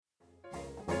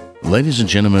Ladies and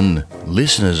gentlemen,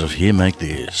 listeners of Here Make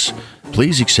This,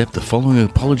 please accept the following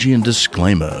apology and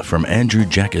disclaimer from Andrew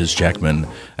Jackers Jackman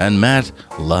and Matt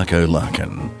Larko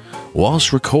Larkin.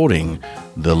 Whilst recording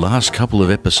the last couple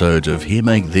of episodes of Here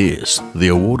Make This, the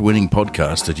award-winning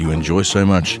podcast that you enjoy so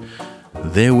much,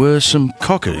 there were some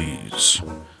cockies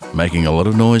making a lot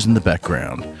of noise in the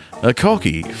background. A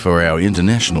cocky, for our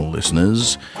international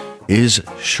listeners, is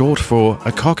short for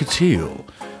a cockatiel,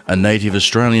 a native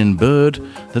Australian bird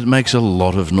that makes a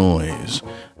lot of noise,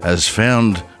 has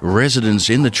found residence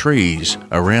in the trees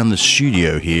around the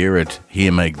studio here at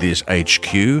Here Make This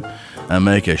HQ and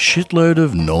make a shitload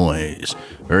of noise.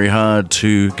 Very hard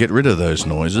to get rid of those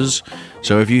noises,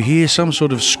 so if you hear some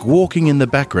sort of squawking in the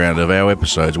background of our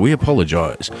episodes, we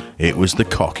apologise. It was the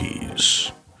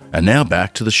cockies. And now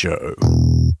back to the show.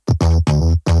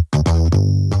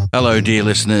 Hello, dear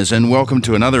listeners, and welcome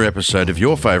to another episode of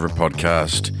your favourite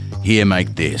podcast, Here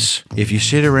Make This. If you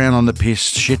sit around on the piss,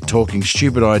 shit-talking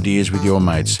stupid ideas with your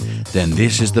mates, then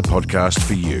this is the podcast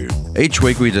for you. Each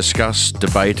week we discuss,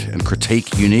 debate and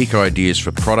critique unique ideas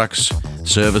for products,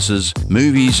 services,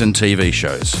 movies and TV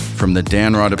shows, from the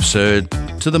downright absurd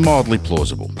to the mildly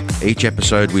plausible. Each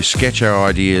episode we sketch our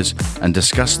ideas and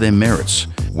discuss their merits,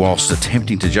 whilst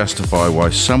attempting to justify why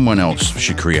someone else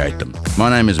should create them. My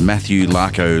name is Matthew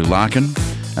Larko Larkin,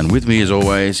 and with me as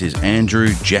always is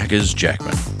Andrew Jackers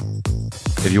Jackman.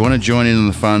 If you want to join in on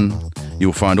the fun,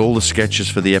 you'll find all the sketches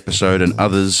for the episode and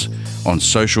others on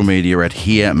social media at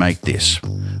Here Make This.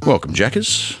 Welcome,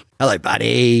 Jackers. Hello,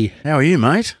 buddy. How are you,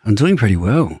 mate? I'm doing pretty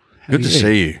well. Good to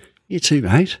see you. You too,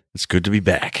 mate. It's good to be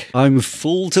back. I'm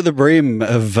full to the brim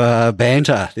of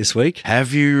banter this week.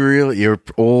 Have you really? You're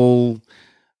all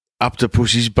up to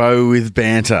pussy's bow with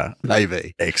banter.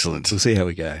 Maybe. Excellent. We'll see how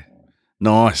we go.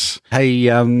 Nice. Hey,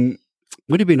 what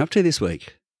have you been up to this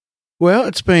week? Well,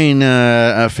 it's been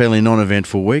a fairly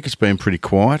non-eventful week. It's been pretty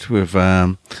quiet.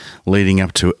 We're leading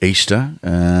up to Easter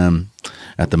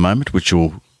at the moment, which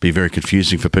will be very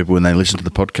confusing for people when they listen to the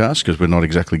podcast because we're not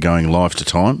exactly going live to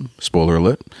time. Spoiler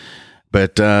alert.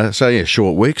 But,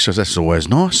 short week, so that's always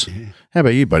nice. Yeah. How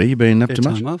about you, buddy? You been up to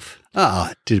much? Time off?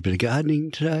 I did a bit of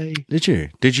gardening today. Did you?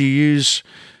 Did you use...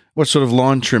 What sort of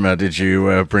line trimmer did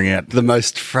you bring out? The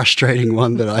most frustrating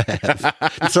one that I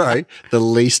have. Sorry, the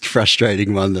least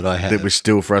frustrating one that I have. That was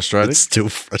still frustrating? It's still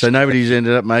frustrating. So nobody's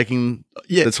ended up making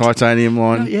the titanium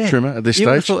line trimmer at this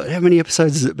stage? Thought, how many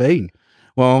episodes has it been?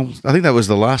 Well, I think that was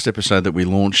the last episode that we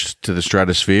launched to the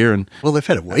stratosphere. And well, they've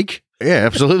had a week. Yeah,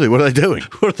 absolutely. What are they doing?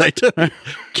 What are they doing?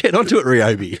 Get onto it,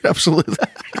 Ryobi. Absolutely.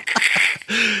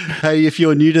 Hey, if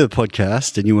you're new to the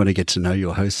podcast and you want to get to know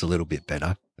your host a little bit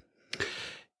better,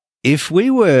 if we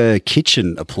were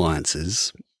kitchen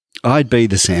appliances, I'd be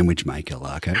the sandwich maker,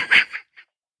 Larko.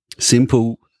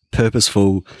 Simple,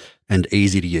 purposeful, and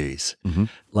easy to use. Mm-hmm.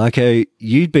 Larko,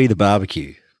 you'd be the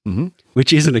barbecue,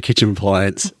 which isn't a kitchen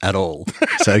appliance at all.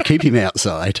 So keep him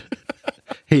outside.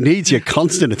 He needs your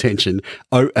constant attention.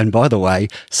 Oh, and by the way,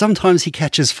 sometimes he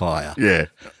catches fire. Yeah.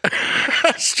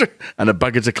 That's true. And a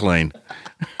bucket to clean.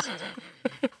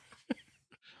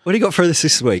 What do you got for us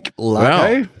this week,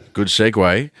 Larko? Well, good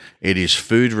segue. It is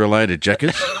food-related,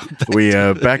 Jackers. We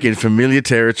are back in familiar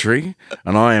territory,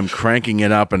 and I am cranking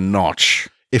it up a notch.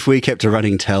 If we kept a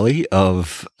running tally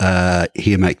of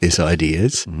Here Make This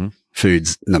ideas,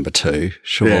 food's number 2,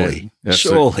 surely. Yeah,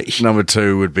 surely. Number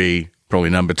 2 would be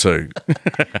probably number 2.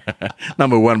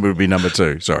 Number 1 would be number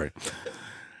 2, sorry.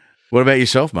 What about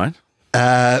yourself, mate?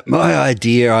 My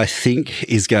idea, I think,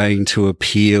 is going to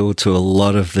appeal to a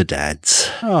lot of the dads.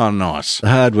 Oh, nice. The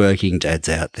hardworking dads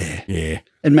out there. Yeah.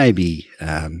 And maybe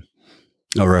I'll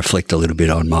reflect a little bit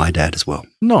on my dad as well.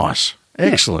 Nice.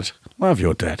 Excellent. Yeah. Love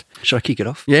your dad. Should I kick it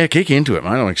off? Yeah, kick into it,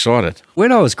 mate. I'm excited.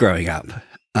 When I was growing up,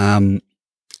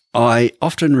 I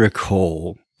often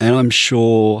recall, and I'm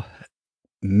sure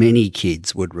many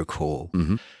kids would recall,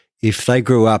 if they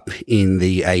grew up in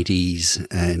the 80s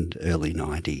and early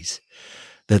 90s,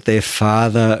 that their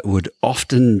father would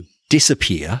often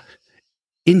disappear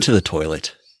into the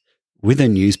toilet with a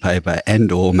newspaper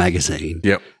and or magazine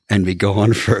and be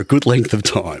gone for a good length of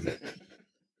time.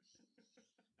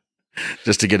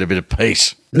 Just to get a bit of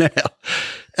peace. Now,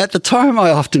 at the time,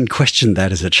 I often questioned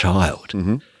that as a child.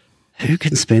 Who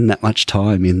can spend that much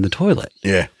time in the toilet?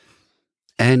 Yeah.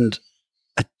 And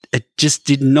it just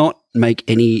did not make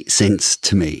any sense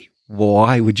to me.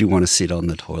 Why would you want to sit on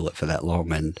the toilet for that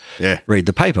long and read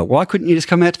the paper? Why couldn't you just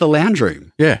come out to the lounge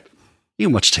room? Yeah. You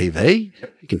can watch TV,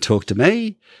 you can talk to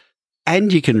me,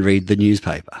 and you can read the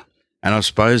newspaper. And I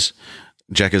suppose,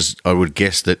 Jackers, I would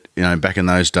guess that, back in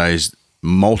those days,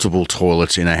 multiple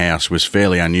toilets in a house was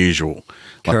fairly unusual.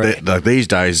 Correct. Like these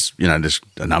days, there's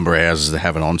a number of houses that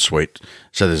have an ensuite,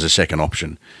 so there's a second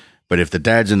option. But if the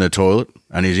dad's in the toilet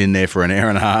and he's in there for an hour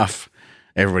and a half,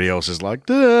 everybody else is like,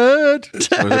 Dad. There's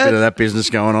a bit of that business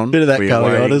going on. Bit of that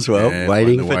going on as well. Yeah,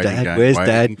 waiting for waiting Dad. game, Where's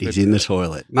waiting Dad? for He's in the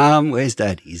toilet. Mum, where's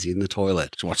Dad? He's in the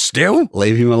toilet. What, still?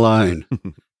 Leave him alone.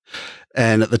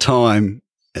 And at the time,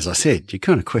 as I said, you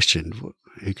kind of questioned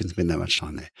who can spend that much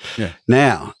time there. Yeah.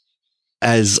 Now,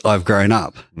 as I've grown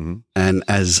up Mhm. and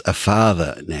as a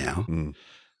father now,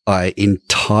 I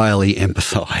entirely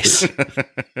empathise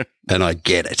and I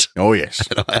get it. Oh, yes.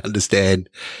 And I understand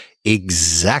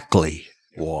exactly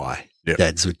why Yep.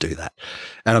 dads would do that.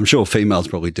 And I'm sure females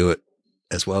probably do it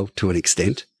as well to an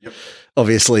extent. Yep.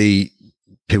 Obviously,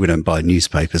 people don't buy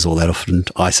newspapers all that often.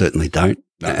 I certainly don't.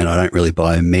 No. And I don't really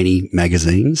buy many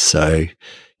magazines. So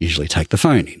usually take the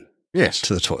phone in Yes.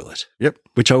 to the toilet. Yep.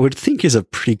 Which I would think is a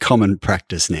pretty common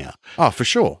practice now. Oh, for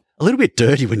sure. A little bit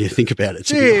dirty when you think about it,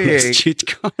 to be Yeah. honest. You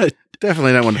kind of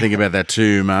Definitely don't want to think about that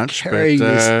too much. carrying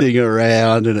but, this thing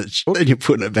around and then you're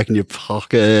putting it back in your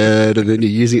pocket and then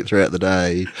you're using it throughout the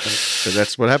day. So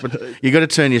that's what happened. You got to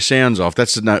turn your sounds off.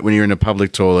 That's the note when you're in a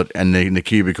public toilet and in the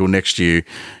cubicle next to you,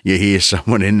 you hear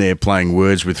someone in there playing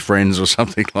Words with Friends or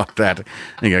something like that.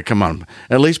 And you go, come on,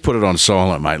 at least put it on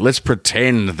silent, mate. Let's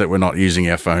pretend that we're not using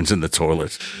our phones in the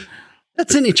toilet.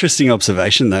 That's an interesting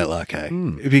observation, though,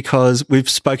 Larko, because we've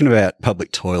spoken about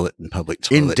public toilet and public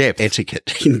toilet depth.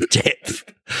 etiquette in depth.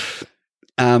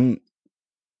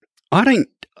 I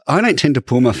don't tend to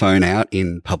pull my phone out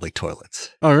in public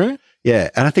toilets. Oh, really? Yeah,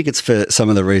 and I think it's for some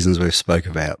of the reasons we've spoke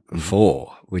about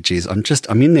before, which is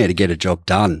I'm in there to get a job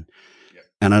done,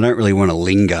 and I don't really want to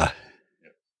linger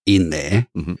in there.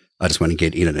 Mhm. I just want to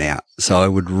get in and out. So I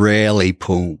would rarely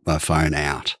pull my phone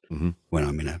out when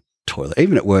I'm in a toilet.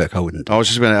 Even at work, I wouldn't. I was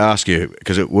just going to ask you,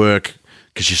 because at work,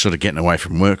 because you're sort of getting away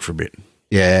from work for a bit.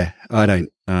 Yeah, I don't.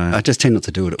 I just tend not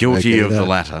to do it at Guilty work of either. the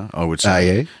latter, I would say.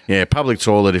 Are you? Yeah, public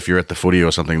toilet, if you're at the footy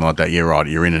or something like that, you're right.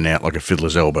 You're in and out like a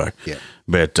fiddler's elbow. Yeah.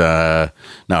 But no,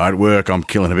 at work, I'm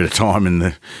killing a bit of time in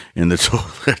the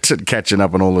toilet and catching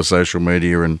up on all the social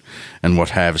media and what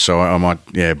have. So I might,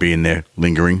 be in there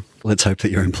lingering. Let's hope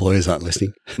that your employers aren't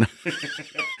listening.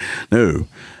 No.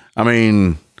 I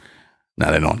mean,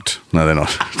 no, they're not. No, they're not,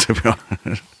 to be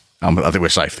honest. I think we're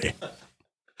safe there,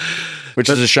 which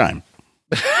is a shame.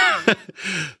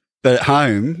 But at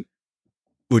home,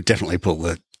 would definitely pull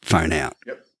the phone out.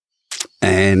 Yep.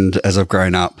 And as I've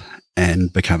grown up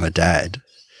and become a dad,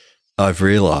 I've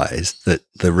realised that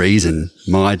the reason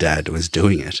my dad was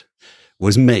doing it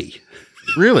was me,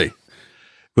 Really?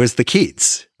 was the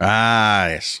kids. Ah,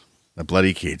 yes. The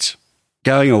bloody kids.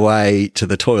 Going away to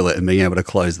the toilet and being able to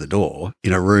close the door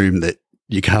in a room that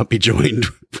you can't be joined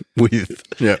with,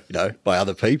 Yeah. by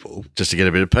other people. Just to get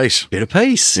a bit of peace. Bit of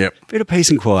peace. Yep. Bit of peace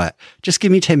and quiet. Just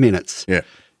give me 10 minutes. Yeah.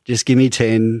 Just give me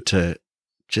 10 to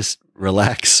just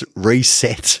relax,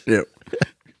 reset, Yep.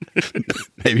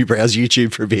 maybe browse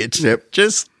YouTube for a bit. Yep.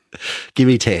 Just give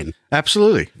me 10.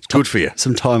 Absolutely. It's good for you.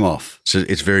 Some time off. So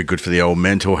it's very good for the old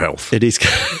mental health. It is.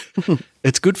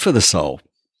 It's good for the soul.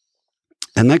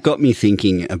 And that got me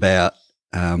thinking about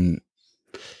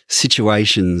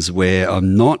situations where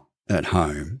I'm not at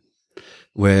home,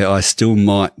 where I still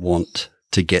might want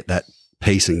to get that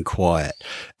peace and quiet.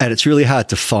 And it's really hard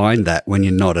to find that when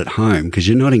you're not at home because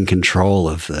you're not in control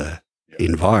of the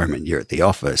environment. You're at the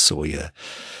office or you're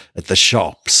at the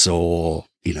shops or,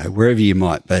 wherever you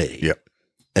might be. Yep.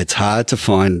 It's hard to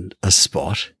find a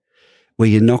spot where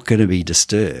you're not going to be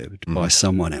disturbed by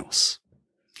someone else.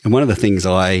 And one of the things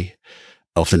I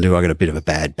often do, I got a bit of a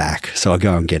bad back, so I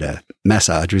go and get a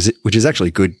massage, which is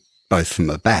actually good both for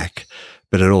my back,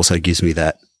 but it also gives me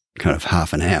that kind of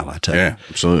half an hour to Yeah,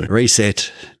 absolutely.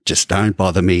 reset, just don't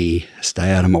bother me,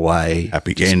 stay out of my way.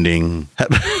 Happy ending.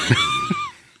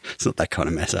 It's not that kind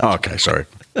of massage. Oh, okay, sorry.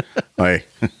 I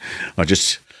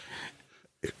just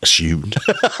assumed.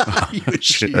 You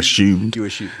assumed. Assumed. You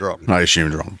assumed wrong. I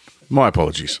assumed wrong. My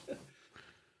apologies.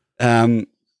 And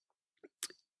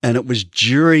it was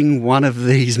during one of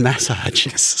these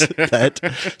massages that,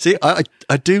 see,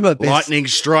 I do my best. Lightning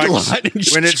strikes Lightning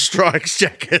when it strikes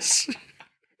Jackers.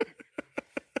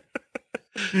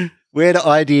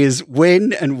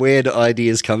 When and where do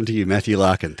ideas come to you, Matthew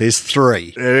Larkin? There's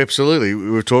 3. Absolutely.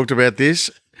 We've talked about this.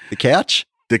 The couch,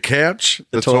 The couch,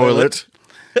 the toilet.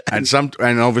 toilet,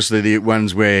 and obviously the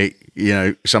ones where,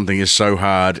 something is so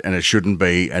hard and it shouldn't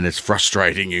be and it's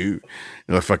frustrating you.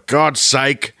 For God's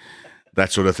sake,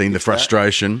 that sort of thing, the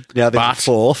frustration. Now there's But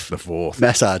the the fourth.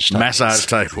 massage tables. Massage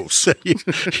tables. So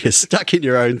you're stuck in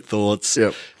your own thoughts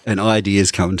Yep. and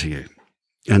ideas come to you.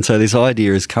 And so this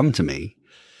idea has come to me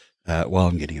while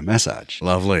I'm getting a massage.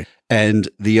 Lovely. And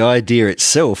the idea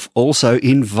itself also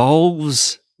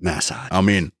involves massage. I'm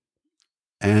in.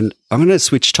 And I'm going to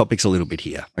switch topics a little bit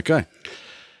here. Okay.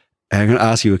 And I'm going to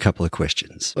ask you a couple of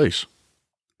questions. Please.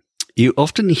 You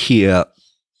often hear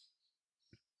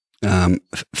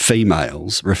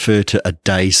females refer to a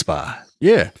day spa.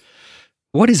 Yeah.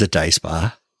 What is a day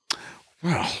spa?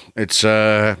 Well, it's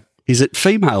Is it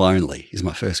female only? Is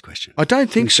my first question. I don't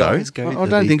think so. Guys go I to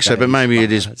don't these think so, but day maybe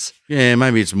it is. spas. Yeah,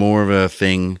 maybe it's more of a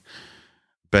thing,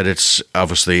 but it's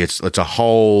obviously it's a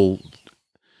whole,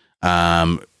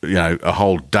 a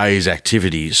whole day's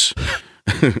activities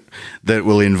that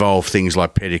will involve things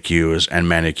like pedicures and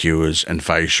manicures and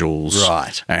facials,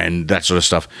 Right. and that sort of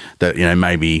stuff that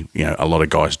maybe a lot of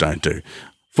guys don't do.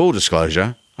 Full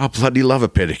disclosure, I bloody love a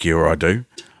pedicure. I do,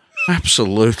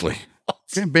 absolutely.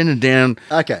 Yeah, bending down,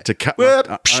 Okay. to cut.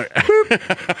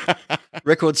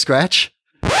 Record scratch.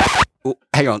 Oh,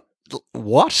 hang on.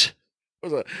 What?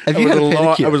 Have That you was had a a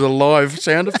pedicure? That was a live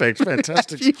sound effect.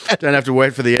 Fantastic. Have you had- Don't have to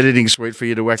wait for the editing suite for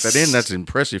you to whack that in. That's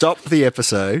impressive. Stop the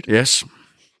episode. Yes.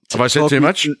 Have I said Talk too me-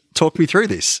 much? Talk me through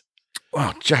this.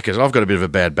 Oh, Jackers, I've got a bit of a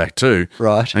bad back too.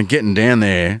 Right. And getting down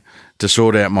there to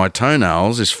sort out my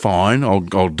toenails is fine. I'll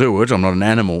do it. I'm not an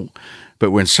animal.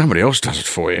 But when somebody else does it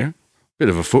for you, bit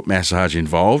of a foot massage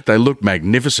involved. They look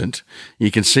magnificent.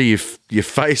 You can see your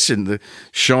face in the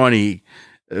shiny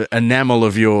enamel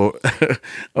of your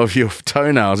of your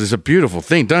toenails. It's a beautiful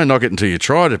thing. Don't knock it until you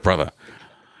tried it, brother.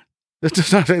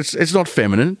 It's not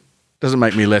feminine. Doesn't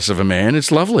make me less of a man.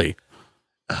 It's lovely.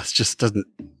 It just doesn't.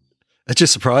 It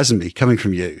just surprises me coming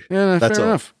from you. Yeah, no, That's fair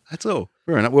all. enough. That's all.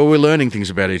 Fair enough. Well, we're learning things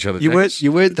about each other. You Jax.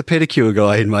 weren't the pedicure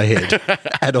guy in my head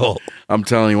at all. I'm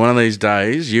telling you, one of these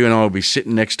days, you and I will be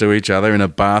sitting next to each other in a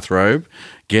bathrobe,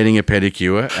 getting a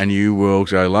pedicure, and you will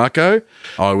go, Larko,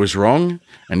 I was wrong,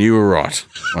 and you were right.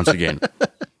 Once again,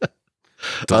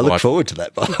 I look forward to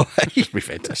that, by the way. It'd be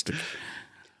fantastic.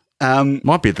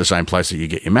 Might be at the same place that you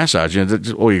get your massage.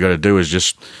 All you got to do is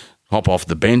just hop off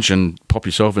the bench and pop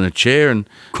yourself in a chair, and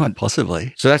Quite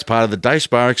possibly. so that's part of the day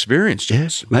spa experience.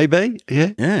 Jess. Maybe.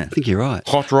 Yeah. Yeah. I think you're right.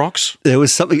 Hot rocks. There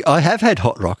was something. I have had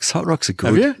hot rocks. Hot rocks are good.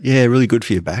 Have you? Yeah, really good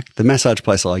for your back. The massage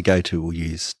place I go to will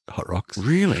use hot rocks.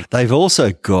 Really? They've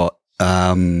also got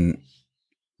one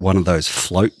of those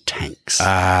float tanks.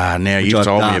 Now which you I've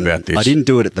told done. me about this. I didn't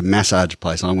do it at the massage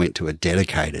place. I went to a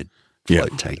dedicated Yeah.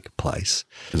 float tank place.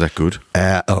 Is that good?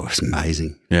 It's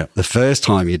amazing. Yeah. The first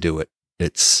time you do it,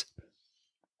 it's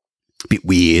a bit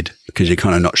weird because you're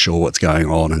kind of not sure what's going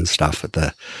on and stuff. But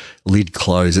the lid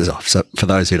closes off. So for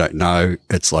those who don't know,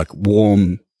 it's like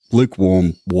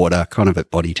lukewarm water, kind of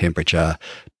at body temperature,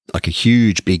 like a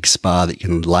huge big spa that you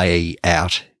can lay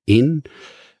out in,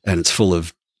 and it's full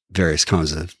of various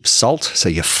kinds of salt. So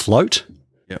you float.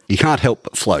 Yep. You can't help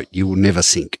but float. You will never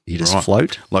sink. You just Right.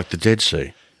 float. Like the Dead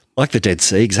Sea. Like the Dead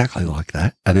Sea, exactly like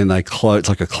that. And then they close, it's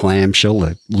like a clamshell,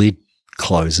 the lid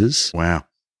closes, Wow.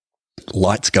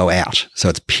 lights go out. So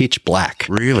it's pitch black.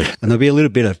 Really? And there'll be a little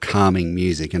bit of calming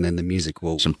music, and then the music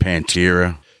will. Some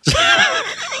Pantera.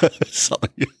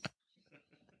 Something.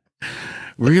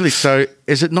 Really? So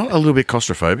is it not a little bit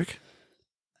claustrophobic?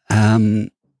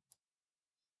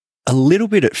 A little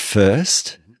bit at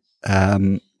first.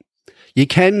 You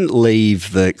can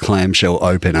leave the clamshell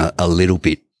open a little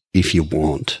bit if you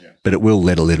want, but it will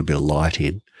let a little bit of light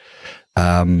in.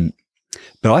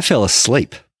 But I fell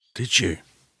asleep. Did you?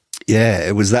 Yeah,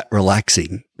 it was that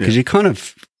relaxing because you can't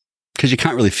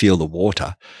really feel the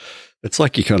water. It's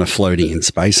like you're kind of floating in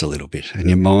space a little bit, and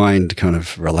your mind kind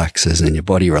of relaxes and your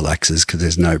body relaxes because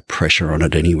there's no pressure on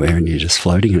it anywhere, and you're just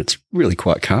floating, and it's really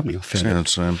quite calming. I found it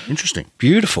Sounds interesting.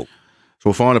 beautiful. So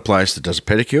we'll find a place that does a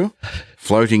pedicure,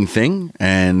 floating thing,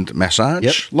 and massage.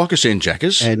 Yep. Lock us in,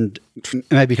 Jackers. And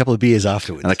maybe a couple of beers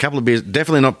afterwards. And a couple of beers,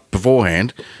 definitely not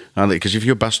beforehand, because if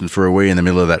you're busting for a wee in the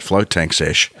middle of that float tank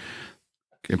sesh,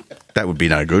 that would be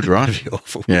no good, right? That'd be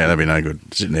awful. Yeah, that'd be no good.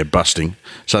 Sitting there busting.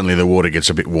 Suddenly the water gets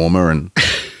a bit warmer, and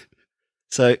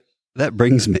So that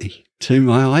brings me to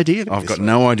my idea. I've got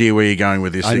no idea where you're going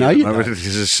with this. I thing know at the you moment. don't.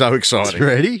 This is so exciting.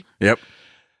 Ready? Yep.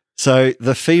 So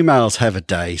the females have a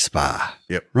day spa.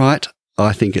 Yep. Right?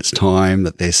 I think it's time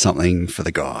that there's something for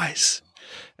the guys.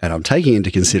 And I'm taking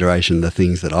into consideration the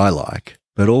things that I like,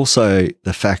 but also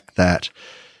the fact that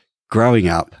growing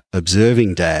up,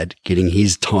 observing Dad getting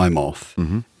his time off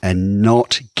and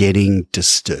not getting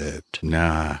disturbed.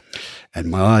 Nah. And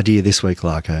my idea this week,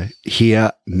 Larko,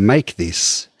 here, make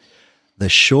this the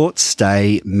short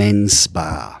stay men's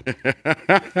spa.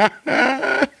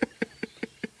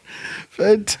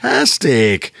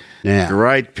 Fantastic. Now,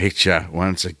 Great picture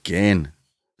once again.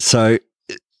 so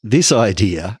this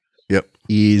idea Yep.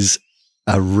 is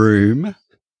a room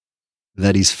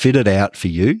that is fitted out for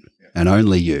you and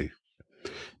only you.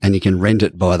 And you can rent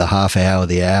it by the half hour,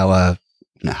 the hour,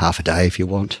 half a day if you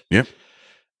want. Yep.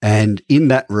 And in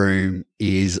that room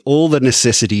is all the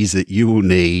necessities that you will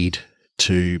need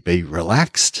to be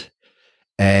relaxed,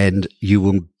 and you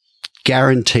will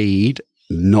guaranteed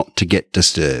not to get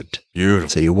disturbed. Beautiful.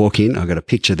 So you walk in, I've got a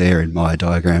picture there in my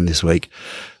diagram this week.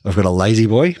 I've got a lazy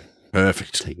boy.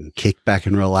 Perfect. So you can kick back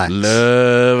and relax.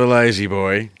 Love a lazy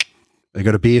boy. They've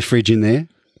got a beer fridge in there.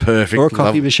 Perfect. Or a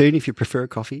coffee Love- machine if you prefer a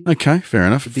coffee. Okay, fair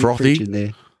enough. A beer fridge Frothy. in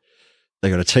there. They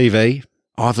got a TV.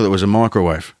 Oh, I thought it was a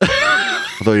microwave.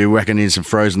 I thought you were whacking in some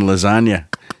frozen lasagna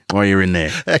while you're in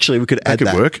there. Actually, we could add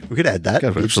that. could work. We could add that.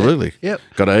 Absolutely. Yep.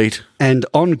 Got to eat. And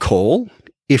on call,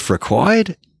 if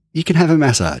required, you can have a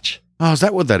massage. Oh, is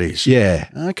that what that is? Yeah,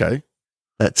 Okay.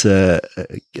 that's a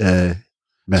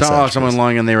massage. So, someone person.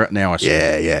 lying in there now, I see.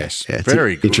 Yeah. Yes. It's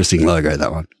Very an good. interesting logo,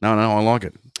 that one. No, I like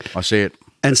it. I see it.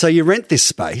 And so you rent this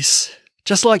space,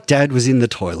 just like Dad was in the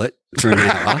toilet for an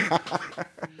hour.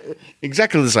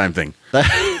 Exactly the same thing.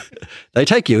 They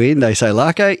take you in, they say,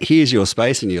 Larko, here's your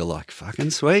space. And you're like, fucking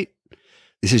sweet.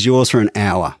 This is yours for an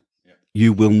hour.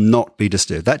 You will not be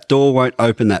disturbed. That door won't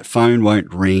open. That phone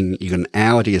won't ring. You got an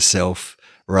hour to yourself.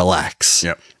 Relax.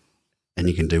 Yep. And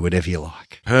you can do whatever you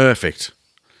like. Perfect.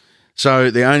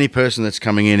 So the only person that's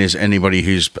coming in is anybody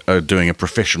who's doing a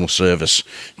professional service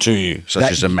to you,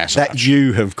 such as a massage. That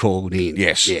you have called in.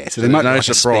 Yes. Yeah. So there might No be like a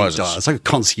speed surprises. dial. It's like a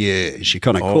concierge. You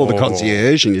kind of call the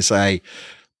concierge and you say,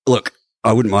 look,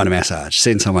 I wouldn't mind a massage.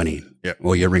 Send someone in. Yep.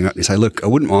 Or you ring up and you say, look, I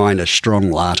wouldn't mind a strong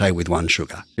latte with 1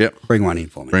 sugar. Yep. Bring one in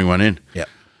for me. Bring one in. Yep.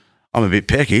 I'm a bit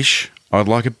peckish. I'd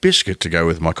like a biscuit to go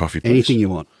with my coffee, please. Anything you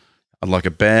want. I'd like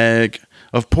a bag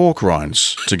of pork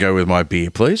rinds to go with my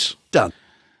beer, please. Done.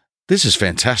 This is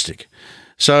fantastic.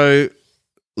 So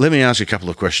let me ask you a couple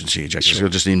of questions here, Jack. Sure. We'll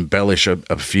just embellish a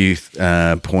few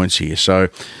points here. So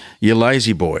your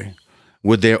lazy boy,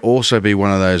 would there also be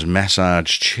one of those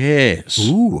massage chairs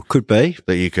Ooh, could be.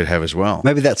 that you could have as well?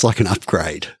 Maybe that's like an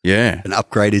upgrade, Yeah. an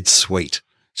upgraded suite.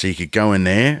 So you could go in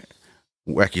there,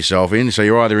 whack yourself in. So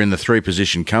you're either in the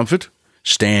 3-position comfort,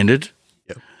 standard,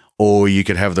 Yep. or you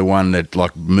could have the one that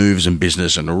like moves in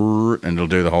business and it'll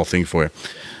do the whole thing for you.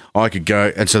 I could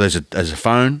go, and so there's a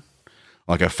phone,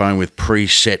 like a phone with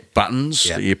preset buttons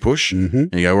Yep. that you push, and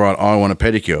you go, right, I want a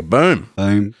pedicure. Boom.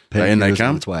 Boom. And they Pedicure's on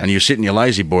come, its way. and you sit in your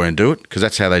lazy boy and do it, because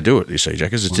that's how they do it, you see,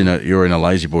 Jackers. It's you're in a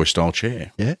lazy boy style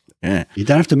chair. Yeah. Yeah. You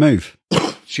don't have to move.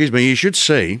 Excuse me, you should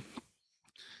see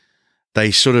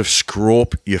they sort of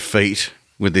scrawp your feet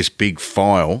with this big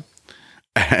file,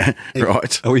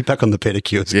 right? Are we back on the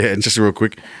pedicures? Yeah, just real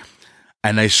quick.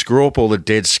 And they scrawp all the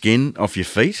dead skin off your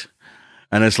feet.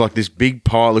 And it's like this big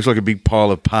pile, looks like a big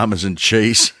pile of Parmesan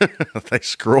cheese. They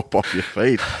scrawp off your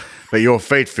feet. But your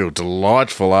feet feel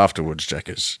delightful afterwards,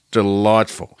 Jackers.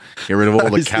 Delightful. Get rid of all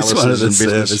the Is this calluses one of the and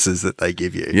business. services that they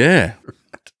give you? Yeah.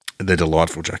 They're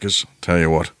delightful, Jackers. Tell you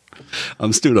what.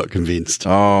 I'm still not convinced.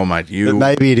 Oh, mate, But you.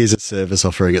 maybe it is a service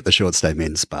offering at the Short Stay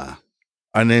Men's Spa.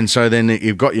 And then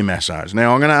you've got your massage.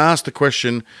 Now, I'm going to ask the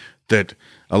question that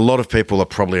a lot of people are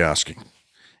probably asking.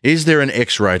 Is there an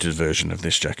X-rated version of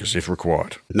this, Jackers, if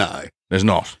required? No. There's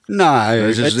not.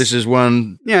 No. This is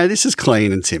one. Yeah, this is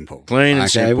clean and simple. Clean and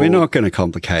simple. We're not going to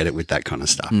complicate it with that kind of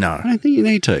stuff. No. I don't think you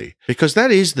need to. Because that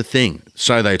is the thing,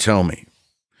 so they tell me,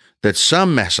 that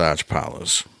some massage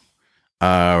parlours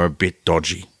are a bit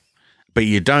dodgy, but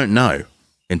you don't know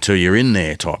until you're in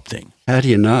there type thing. How do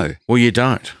you know? Well, you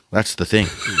don't. That's the thing.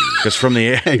 Because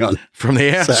Hang on. from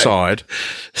the outside,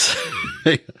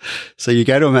 So you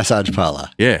go to a massage parlour.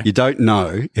 Yeah. You don't know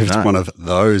if it's No. one of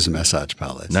those massage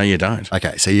parlours. no, you don't.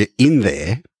 Okay, so you're in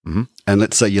there, Mhm. and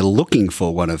let's say you're looking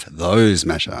for one of those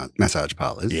massage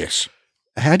parlours. Yes.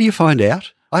 How do you find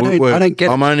out? I don't get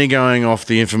I'm it. only going off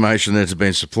the information that's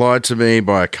been supplied to me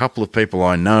by a couple of people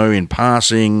I know in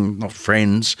passing, not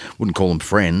friends, wouldn't call them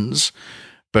friends,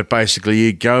 but basically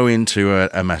you go into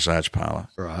a massage parlour.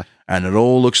 Right. And it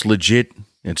all looks legit.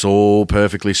 It's all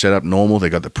perfectly set up normal.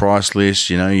 They've got the price list.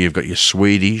 You know, you've got your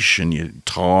Swedish and your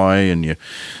Thai and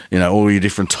all your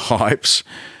different types.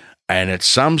 And at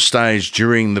some stage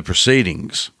during the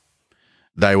proceedings,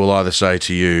 they will either say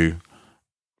to you,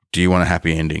 do you want a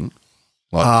happy ending?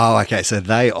 Oh, okay. So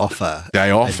they offer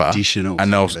additional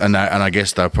and service. and I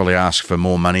guess they'll probably ask for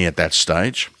more money at that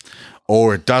stage,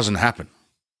 or it doesn't happen.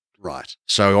 Right.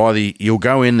 So either you'll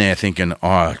go in there thinking,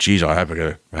 oh, geez, I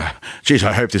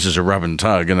hope this is a rub and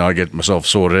tug and I get myself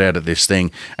sorted out at this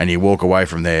thing, and you walk away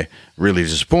from there really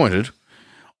disappointed,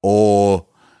 or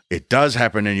it does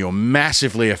happen and you're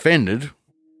massively offended,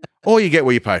 or you get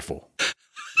what you pay for.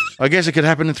 I guess it could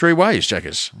happen in three ways,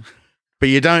 Jackers. But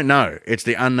you don't know. It's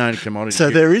the unknown commodity. So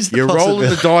there is the You're rolling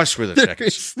the dice with it, There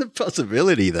Jackers. is the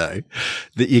possibility, though,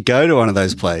 that you go to one of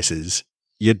those places,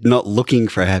 you're not looking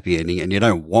for a happy ending and you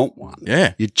don't want one.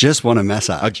 Yeah. You just want a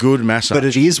massage. A good massage. But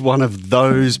it is one of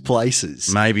those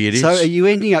places. Maybe it is. So are you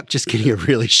ending up just getting a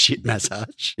really shit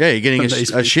massage? Yeah, you're getting from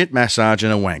these a shit massage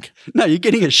and a wank. No, you're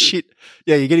getting a shit.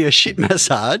 Yeah, you're getting a shit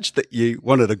massage that you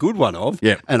wanted a good one of,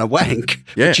 Yeah. and a wank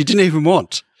Yeah. which you didn't even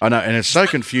want. I know, and it's so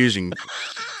confusing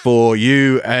for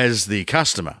you as the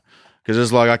customer because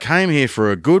it's like I came here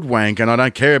for a good wank and I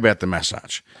don't care about the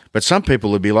massage. But some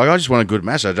people would be like, I just want a good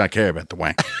massage, I don't care about the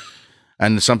wank.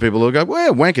 And some people will go,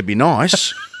 well, wank would be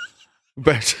nice.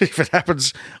 But if it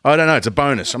happens, I don't know, it's a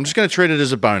bonus. I'm just going to treat it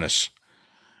as a bonus.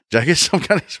 Jackers, I'm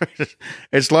going to treat it.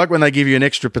 It's like when they give you an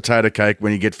extra potato cake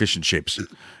when you get fish and chips.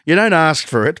 You don't ask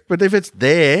for it, but if it's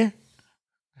there,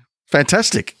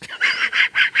 fantastic.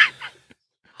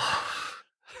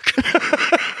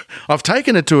 I've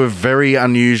taken it to a very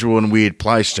unusual and weird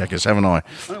place, Jackers, haven't I?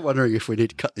 I'm wondering if we need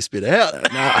to cut this bit out.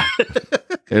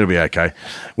 It'll be okay.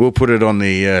 We'll put it on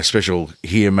the special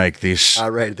Here Make This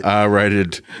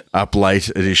R-rated Up Late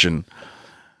edition.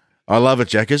 I love it,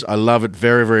 Jackers. I love it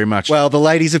very, very much. Well, the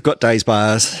ladies have got days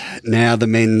bars. Now the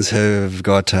men's have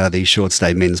got the short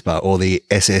stay men's bar, or the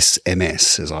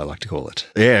SSMS, as I like to call it.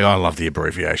 Yeah, I love the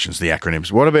abbreviations, the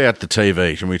acronyms. What about the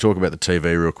TV? Can we talk about the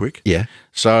TV real quick? Yeah.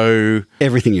 So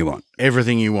Everything you want.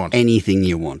 everything you want. Anything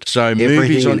you want. So Everything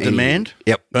movies on and anything. demand?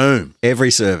 Yep. Boom.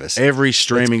 Every service. Every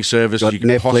streaming service It's you got can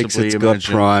Netflix, possibly it's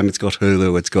imagine. got Prime, it's got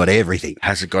Hulu, it's got everything.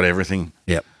 Has it got everything?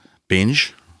 Yep.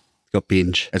 Binge? It's got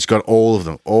Binge. It's got all of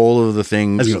them. All of the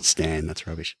things. Hasn't got Stan, that's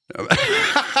rubbish.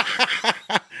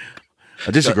 I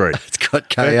disagree. It's got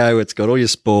KO, it's got all your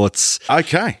sports,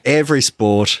 Okay. every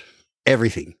sport,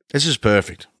 everything. This is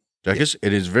perfect. Jackers,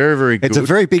 it is very, very good. It's a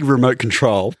very big remote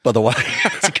control, by the way,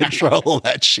 to control all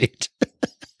that shit.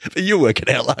 But you'll work it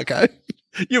out, Larko.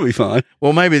 You'll be fine.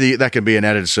 Well, maybe that could be an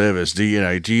added service. Do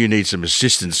you need some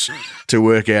assistance to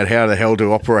work out how the hell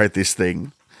to operate this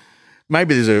thing?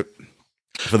 Maybe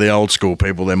for the old school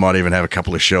people, they might even have a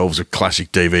couple of shelves of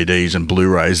classic DVDs and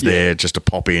Blu-rays there just to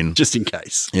pop in. Just in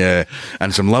case. Yeah.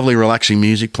 And some lovely relaxing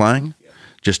music playing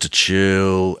just to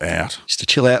chill out. Just to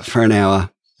chill out for an hour,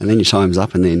 and then your time's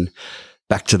up, and then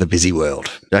back to the busy world.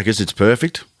 Jackers, it's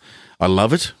perfect. I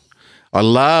love it. I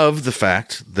love the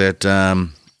fact that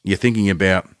you're thinking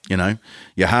about,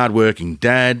 your hardworking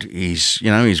dad. He's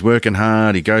working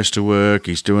hard. He goes to work.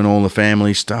 He's doing all the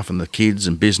family stuff and the kids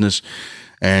and business.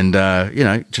 And,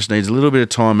 just needs a little bit of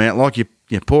time out. Like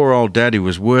your poor old dad who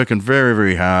was working very,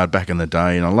 very hard back in the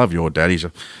day. And I love your dad. He's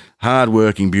a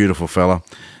hardworking, beautiful fella.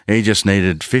 He just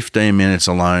needed 15 minutes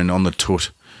alone on the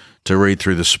toot to read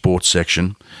through the sports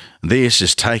section. This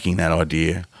is taking that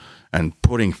idea and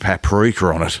putting paprika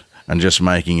on it and just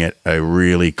making it a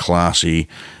really classy,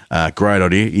 great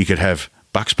idea. You could have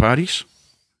Bucks parties.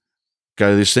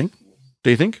 Go to this thing.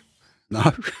 Do you think?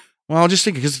 No. Well, I just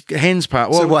think because hens part.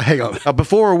 Well, So what, hang on.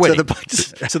 Before a wedding.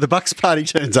 So the Bucks party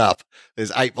turns up.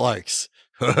 There's 8 blokes.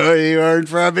 Oh, you're in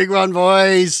for a big one,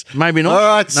 boys. Maybe not. All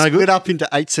right, No split good. up into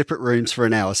 8 separate rooms for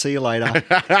an hour. See you later.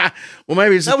 Well,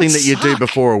 maybe it's the That thing would that you do suck.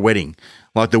 before a wedding.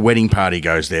 Like the wedding party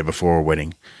goes there before a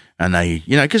wedding. And they,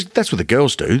 because that's what the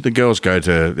girls do. The girls go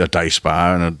to a day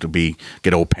spa and it'll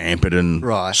get all pampered and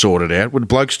Right. sorted out. Would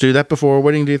blokes do that before a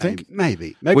wedding, do you think?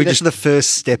 Maybe We that's just- the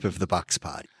first step of the Bucks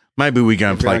party. Maybe we go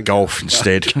and play Everyone golf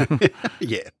instead.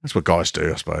 Yeah. That's what guys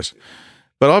do, I suppose.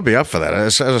 But I'd be up for that.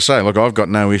 As I say, look, I've got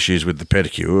no issues with the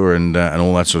pedicure and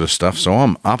all that sort of stuff, so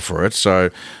I'm up for it. So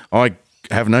I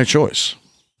have no choice.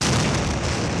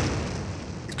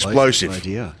 Explosive.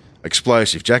 Idea.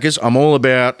 Explosive. Jackers, I'm all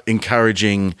about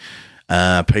encouraging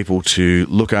people to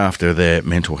look after their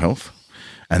mental health,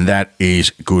 and that is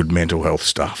good mental health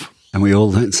stuff. And we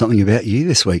all learned something about you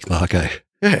this week, Larko.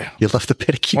 Yeah. You love the I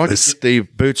could pedicures. get the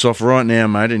boots off right now,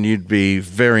 mate, and you'd be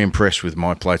very impressed with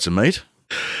my plates of meat.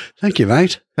 Thank you,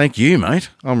 mate. Thank you, mate.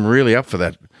 I'm really up for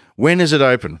that. When is it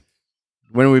open?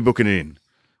 When are we booking it in?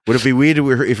 Would it be weird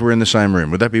if we're in the same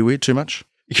room? Would that be weird too much?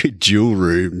 You could dual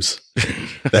rooms.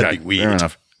 That'd Okay, be weird. Fair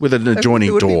enough. With an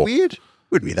adjoining Would it door. be weird?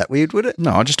 Wouldn't be that weird, would it?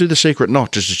 No, I'll just do the secret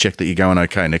knock just to check that you're going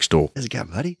okay next door. How's it going,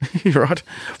 buddy? You're right.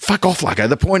 Fuck off, Larko.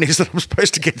 The point is that I'm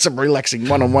supposed to get some relaxing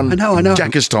one-on-one I know.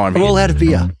 Jackers time I'm here. all out of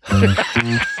beer.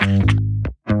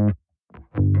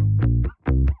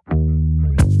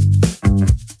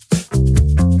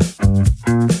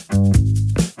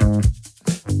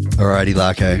 Alrighty,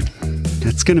 Larko.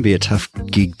 It's going to be a tough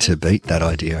gig to beat that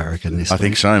idea, I reckon. I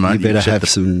think so, mate. You better You've set have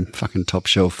some fucking top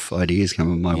shelf ideas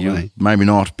coming my way. Maybe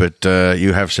not, but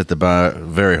you have set the bar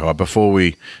very high. Before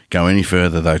we go any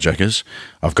further, though, Jackers,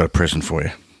 I've got a present for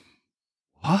you.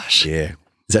 What? Yeah.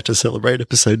 Is that to celebrate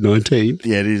episode 19?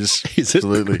 Yeah, it is. Is it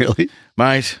Absolutely. really?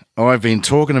 Mate, I've been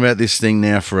talking about this thing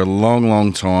now for a long,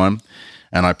 long time,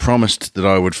 and I promised that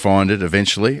I would find it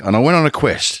eventually, and I went on a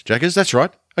quest. Jackers, that's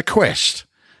right, a quest.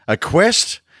 A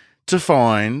quest to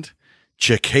find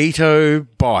Chiquito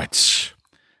Bites,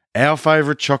 our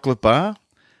favourite chocolate bar,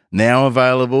 now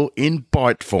available in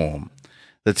bite form.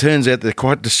 It turns out they're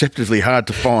quite deceptively hard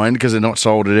to find because they're not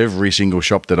sold at every single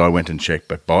shop that I went and checked,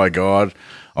 but by God,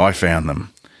 I found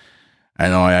them.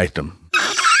 And I ate them.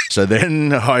 So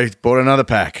then I bought another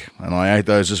pack and I ate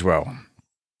those as well.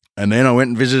 And then I went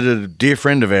and visited a dear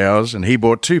friend of ours and he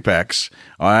bought 2 packs.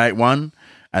 I ate one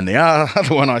and the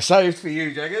other one I saved for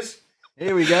you, Jaggers.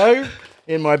 Here we go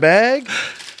in my bag.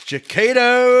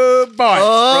 Chiquito Bites.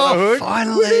 Oh, Brotherhood.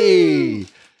 finally.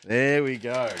 There we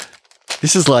go.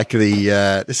 This is like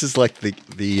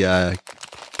the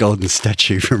golden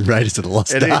statue from Raiders of the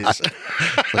Lost It Ark. is.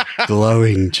 Like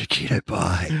glowing Chiquito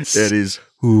Bites. It is.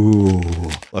 Ooh.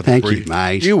 Like Thank breathe. you,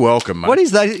 mate. You're welcome, mate. What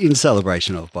is that in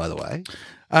celebration of, by the way?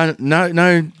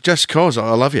 No, just cause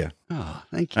I love you. Oh,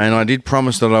 thank you. And I did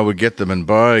promise that I would get them, and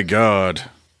by God,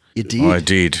 You did. I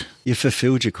did. You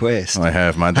fulfilled your quest. I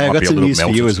have, mate. Hey, I Might got be a some little news for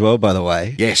you melted. as well, by the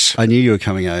way. Yes. I knew you were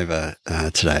coming over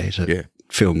today to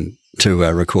film, to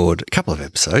record a couple of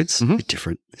episodes, a bit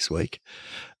different this week.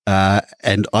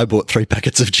 And I bought 3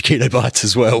 packets of Chiquito Bites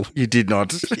as well. You did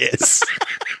not. Yes.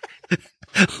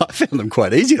 I found them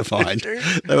quite easy to find.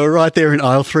 They were right there in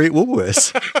aisle 3 at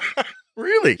Woolworths.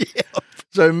 Really? Yeah.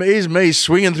 So here's me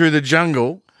swinging through the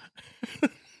jungle.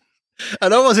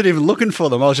 And I wasn't even looking for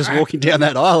them. I was just walking down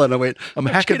that aisle and I went, I'm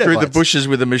hacking Chiquito through Bites. the bushes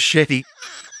with a machete.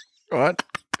 Right?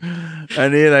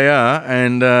 And here they are.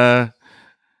 And,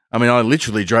 I mean, I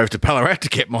literally drove to Ballarat to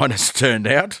get mine, as it turned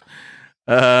out.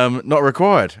 Not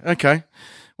required. Okay.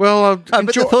 Well,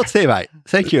 But the thoughts there, mate.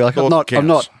 Thank you. Like, I'm Thought not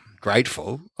counts.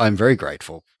 grateful. I'm very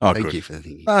grateful. Oh, Thank good. you for the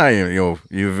thinking.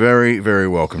 You're very, very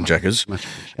welcome, Jackers. Much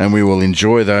appreciated. And we will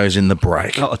enjoy those in the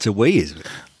break. Oh, it's a we, is it?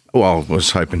 Well, I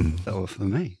was hoping, Oh, for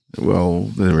me. well,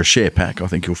 they're a share pack, I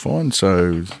think you'll find,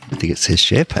 so I think it says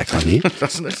share pack on here.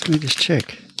 doesn't it? Let me just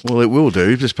check. Well, it will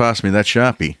do. Just pass me that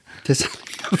Sharpie. There's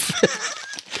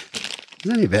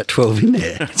only about 12 in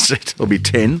there. That's it. It'll be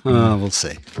 10. Oh, we'll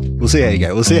see. We'll see how you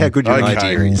go. We'll see how good your Okay.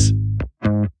 idea is.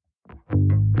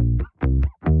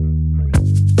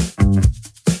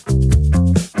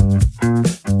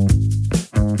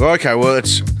 Okay, well,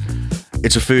 it's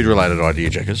a food-related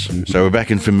idea, Jackers. So we're back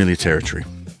in familiar territory.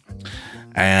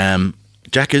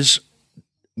 Jackers,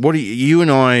 what do you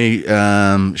and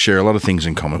I share a lot of things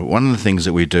in common, but one of the things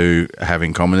that we do have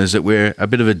in common is that we're a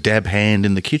bit of a dab hand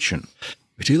in the kitchen.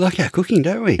 We do like our cooking,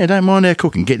 don't we? Yeah, don't mind our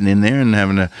cooking, getting in there and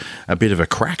having a bit of a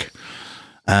crack.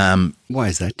 Why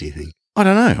is that, do you think? I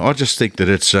don't know. I just think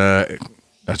that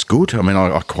that's good. I mean,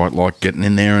 I quite like getting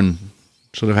in there and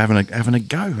sort of having a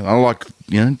go. I like,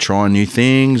 trying new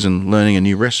things and learning a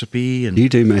new recipe. And Do you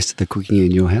do most of the cooking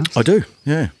in your house? I do.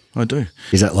 Yeah, I do.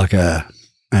 Is that like an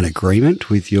agreement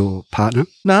with your partner?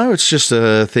 No, it's just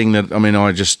a thing that, I mean,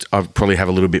 I probably have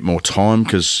a little bit more time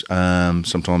because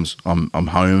sometimes I'm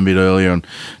home a bit earlier and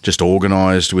just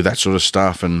organised with that sort of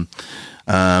stuff. And,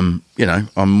 I'm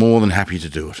more than happy to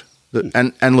do it.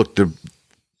 And look,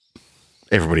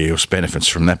 everybody else benefits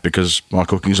from that because my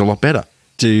cooking's a lot better.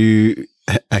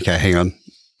 Okay, hang on.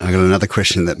 I got another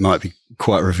question that might be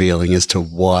quite revealing as to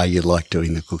why you like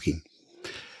doing the cooking.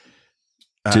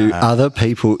 Do other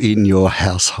people in your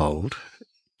household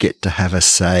get to have a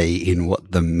say in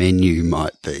what the menu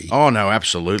might be? Oh, no,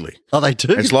 absolutely. Oh, they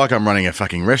do? It's like I'm running a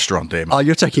fucking restaurant there, mate. Oh,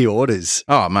 you're taking orders.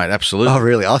 Oh, mate, absolutely. Oh,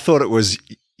 really? I thought it was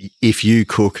if you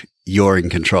cook, you're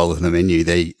in control of the menu.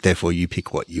 Therefore, you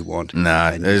pick what you want. No,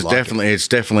 and you it's like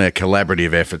definitely a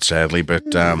collaborative effort, sadly.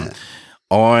 But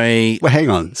Well, hang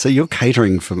on. So you're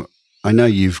catering from. I know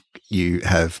you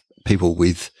have people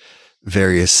with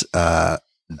various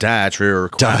dietary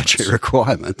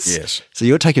requirements. Yes. So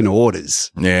you're taking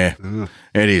orders. Yeah,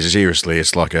 it is. Seriously,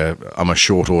 it's like I'm a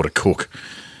short order cook.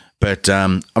 But, I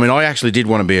mean, I actually did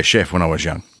want to be a chef when I was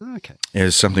young. Okay.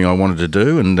 It's something I wanted to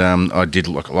do, and I did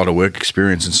like a lot of work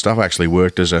experience and stuff. I actually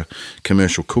worked as a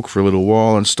commercial cook for a little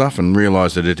while and stuff and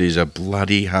realised that it is a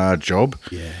bloody hard job.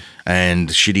 Yeah. And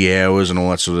shitty hours and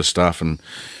all that sort of stuff. And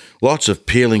lots of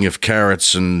peeling of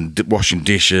carrots and washing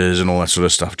dishes and all that sort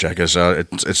of stuff, Jacker. So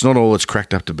it's not all it's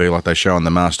cracked up to be like they show on the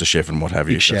MasterChef and what have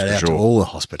you. Big shout out to all the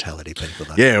hospitality people.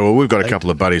 Though. Yeah, well, we've got a couple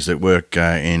of buddies that work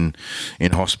in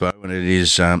hospo,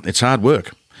 and it's hard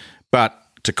work. But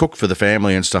to cook for the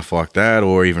family and stuff like that,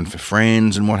 or even for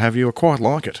friends and what have you, I quite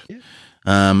like it. Yeah.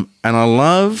 And I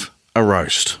love a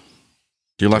roast.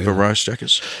 Do you like a roast,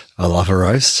 Jackers? I love a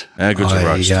roast. How good's a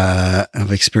roast?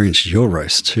 I've experienced your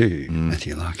roast too,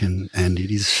 Matthew Larkin, and it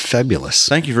is fabulous.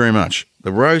 Thank you very much.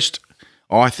 The roast,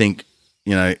 I think,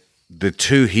 the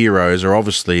two heroes are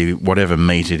obviously whatever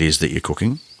meat it is that you're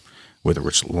cooking, whether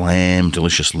it's lamb,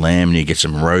 delicious lamb, and you get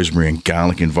some rosemary and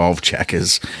garlic involved,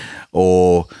 Jackers,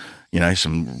 or,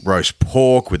 some roast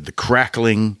pork with the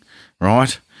crackling,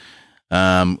 right?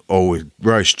 Or with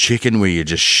roast chicken where you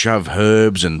just shove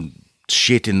herbs and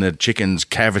shit in the chicken's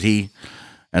cavity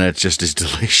and it just is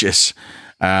delicious.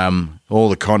 All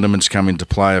the condiments come into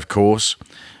play, of course.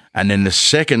 And then the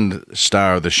second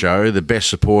star of the show, the best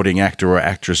supporting actor or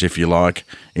actress, if you like,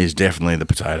 is definitely the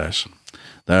potatoes.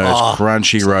 Those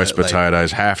crunchy roast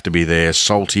potatoes have to be there,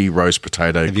 salty roast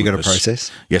potato. Have you got a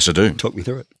process? Yes, I do. Talk me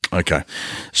through it. Okay.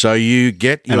 So you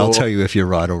get your... And I'll tell you if you're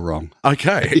right or wrong.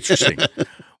 Okay, interesting.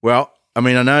 Well, I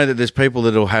mean, I know that there's people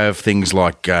that will have things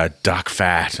like duck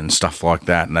fat and stuff like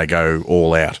that, and they go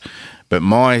all out. But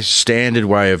my standard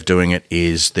way of doing it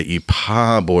is that you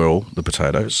parboil the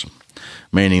potatoes,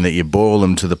 meaning that you boil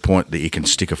them to the point that you can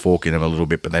stick a fork in them a little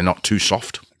bit, but they're not too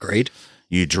soft. Agreed.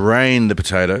 You drain the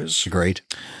potatoes. Agreed.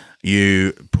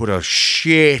 You put a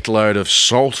shitload of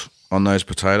salt on those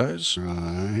potatoes.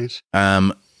 Right.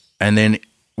 And then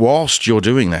whilst you're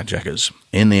doing that, Jackers,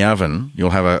 in the oven,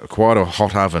 you'll have quite a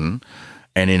hot oven,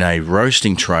 and in a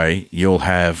roasting tray, you'll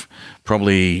have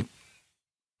probably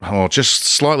just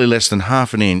slightly less than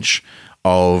half an inch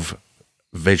of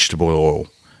vegetable oil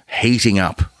heating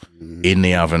up in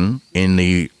the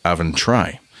oven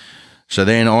tray. So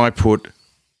then I put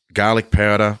garlic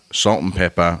powder, salt and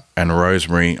pepper, and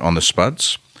rosemary on the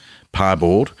spuds,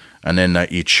 parboiled, and then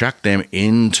you chuck them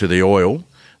into the oil.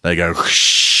 They go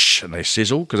whoosh, and they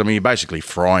sizzle because, you're basically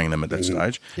frying them at that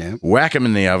stage. Yeah. Whack them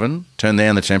in the oven, turn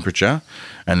down the temperature,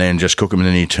 and then just cook them, and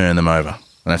then you turn them over.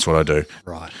 And that's what I do.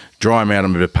 Right. Dry them out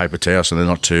on a bit of paper towel so they're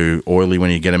not too oily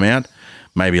when you get them out.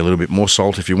 Maybe a little bit more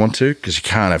salt if you want to, because you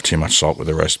can't have too much salt with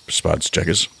the roast spuds,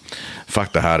 Jackers.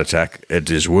 Fuck the heart attack. It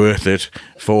is worth it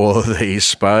for these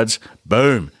spuds.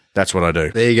 Boom. That's what I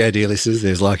do. There you go, dear listeners.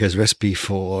 There's Larko's recipe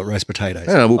for roast potatoes.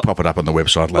 And we'll pop it up on the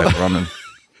website later on.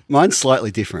 Mine's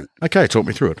slightly different. Okay, talk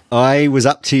me through it. I was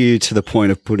up to you to the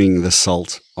point of putting the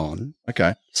salt on.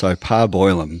 Okay. So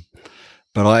parboil them.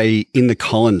 But in the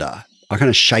colander, I kind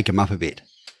of shake them up a bit.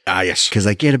 Ah, yes. Because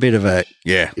they get a bit of a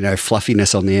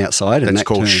fluffiness on the outside. That's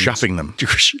called shuffing them.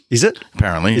 Is it?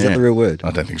 Apparently, Is that the real word?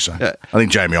 I don't think so. Yeah. I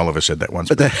think Jamie Oliver said that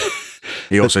once.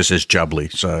 He also says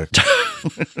jubbly, so...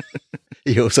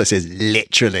 He also says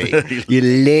literally. You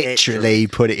literally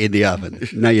put it in the oven.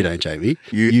 No, you don't, Jamie.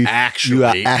 You are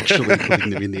actually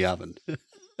putting them in the oven.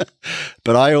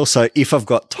 But I also, if I've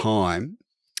got time...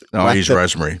 No, I use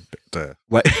rosemary.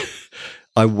 But,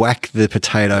 I whack the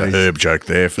potatoes. Herb joke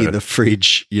there. In the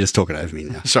fridge. You're just talking over me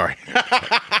now. Sorry.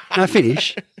 No,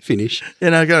 finish. Yeah,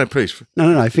 no, go on, please.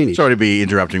 No, finish. Sorry to be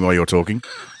interrupting while you're talking.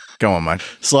 Go on, mate.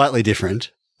 Slightly different.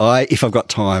 If I've got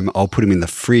time, I'll put them in the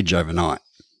fridge overnight.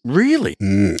 Really?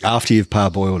 After you've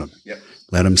parboiled them. Yep.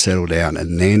 Let them settle down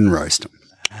and then roast them.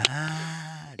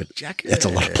 But that's a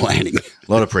lot of planning.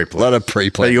 A lot of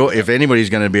pre-planning. So if anybody's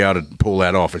going to be able to pull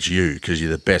that off, it's you, because you're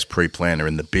the best pre-planner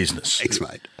in the business. Thanks,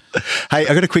 mate. Hey,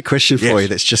 I've got a quick question for you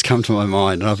that's just come to my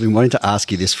mind, and I've been wanting to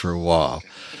ask you this for a while.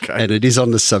 Okay. And it is on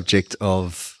the subject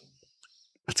of...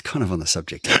 It's kind of on the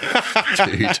subject of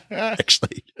food,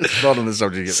 actually. It's not on the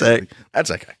subject of food.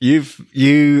 That's okay.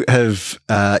 You're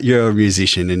a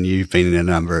musician and you've been in a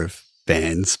number of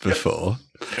bands before.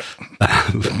 Yep.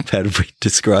 How did we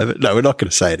describe it? No, we're not going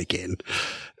to say it again.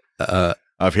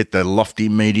 I've hit the lofty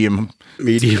medium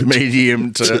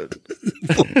to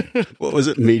what was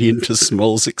it? Medium to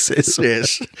small success?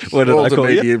 Yes. What did I call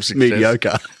it?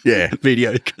 Mediocre. Yeah.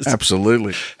 Mediocre.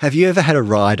 Absolutely. Have you ever had a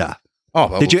rider?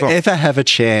 Oh, did you ever have a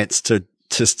chance to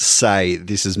say,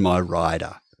 this is my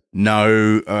rider?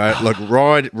 No. Look,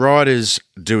 riders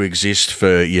do exist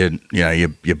for your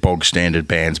bog standard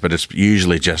bands, but it's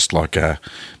usually just like a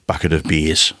bucket of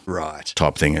beers, right?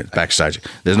 Type thing at backstage.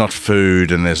 There's not food,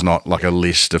 and there's not like a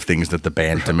list of things that the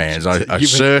band demands. I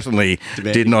certainly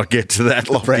did not get to that.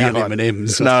 Brown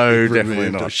M&Ms. No, definitely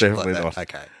not. Definitely not.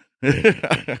 Okay.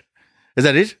 Is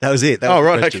that it? That was it.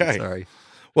 Right. Okay. Sorry.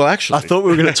 Well, actually, I thought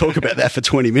we were going to talk about that for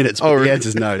 20 minutes, but the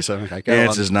answer's no. So, okay, go the on.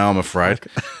 answer's no, I'm afraid.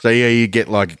 So, yeah, you get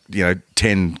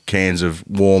 10 cans of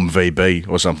warm VB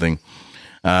or something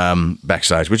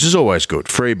backstage, which is always good.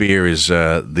 Free beer is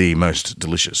the most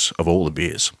delicious of all the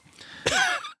beers.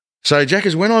 So,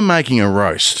 Jackers, when I'm making a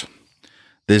roast,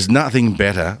 there's nothing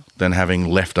better than having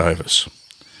leftovers,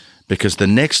 because the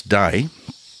next day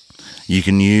you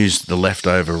can use the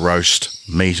leftover roast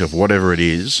meat of whatever it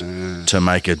is to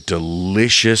make a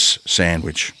delicious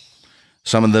sandwich.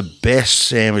 Some of the best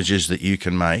sandwiches that you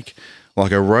can make,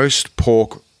 like a roast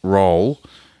pork roll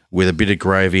with a bit of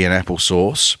gravy and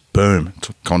applesauce, boom,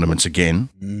 condiments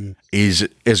again, is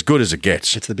as good as it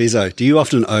gets. It's the bizzo. Do you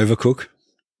often overcook?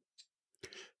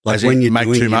 Like when you make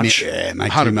too much? Yeah,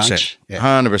 make 100%, too much. Yeah.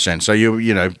 100%.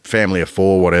 So family of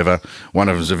 4, whatever, one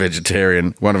of them's a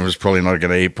vegetarian, one of them's probably not going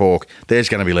to eat pork, there's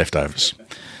going to be leftovers.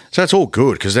 So it's all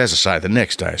good because, as I say, the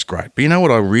next day is great. But you know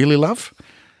what I really love?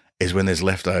 Is when there's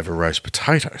leftover roast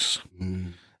potatoes.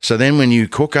 So then when you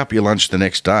cook up your lunch the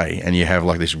next day and you have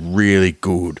like this really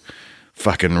good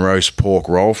fucking roast pork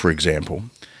roll, for example,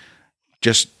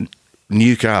 just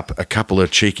nuke up a couple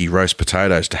of cheeky roast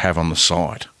potatoes to have on the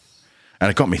side. And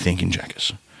it got me thinking,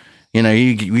 Jackers.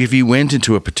 If you went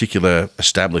into a particular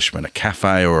establishment, a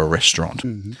cafe or a restaurant,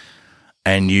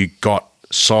 and you got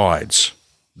sides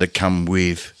that come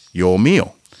with your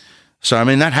meal. So, I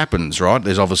mean, that happens, right?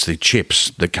 There's obviously chips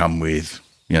that come with,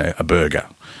 a burger,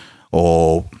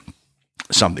 or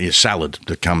something, a salad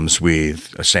that comes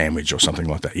with a sandwich or something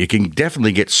like that. You can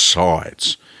definitely get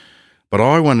sides. But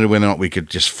I wondered whether or not we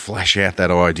could just flash out that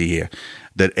idea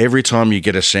that every time you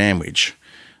get a sandwich,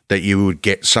 that you would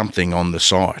get something on the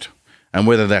side, and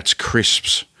whether that's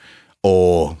crisps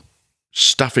or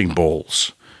stuffing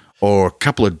balls or a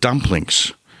couple of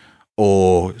dumplings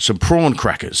or some prawn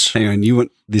crackers. Hang on, you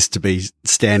want this to be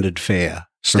standard fare.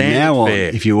 Standard From now fare.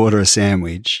 on, if you order a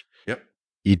sandwich, Yep.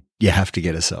 you have to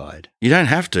get a side. You don't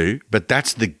have to, but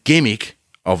that's the gimmick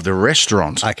of the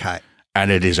restaurant. Okay. And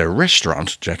it is a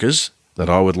restaurant, Jackers, that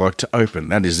I would like to open.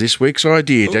 That is this week's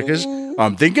idea, Jackers.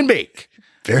 I'm thinking big.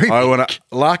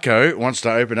 Larko wants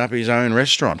to open up his own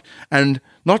restaurant, and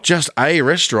not just a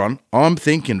restaurant. I'm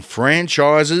thinking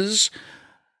franchises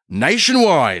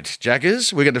nationwide,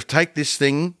 Jackers. We're going to take this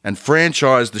thing and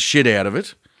franchise the shit out of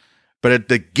it, but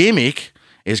the gimmick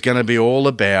is going to be all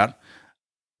about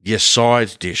your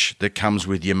side dish that comes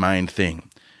with your main thing.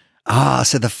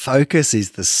 So the focus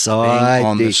is the side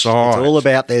on dish. the side. It's all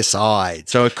about their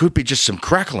sides. So it could be just some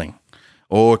crackling,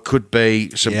 or it could be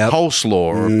some coleslaw,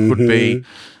 or it could be,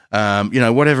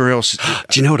 whatever else.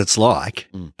 Do you know what it's like?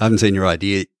 I haven't seen your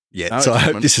idea yet, so I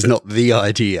hope this is not the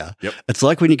idea. Yep. It's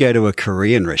like when you go to a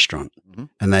Korean restaurant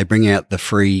and they bring out the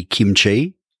free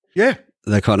kimchi. Yeah.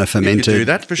 The kind of fermented. You could do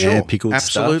that for sure. Pickled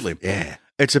Absolutely. stuff. Yeah.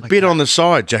 It's a bit on the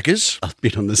side, Jackers. A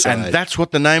bit on the side. And that's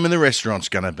what the name of the restaurant's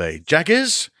going to be.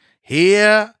 Jackers,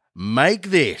 here, make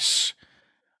this.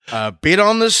 A bit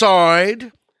on the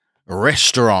side,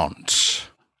 restaurant.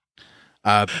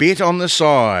 A bit on the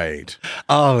side.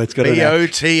 Oh, it's got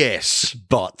BOTS.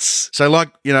 Bots. So like,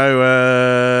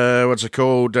 what's it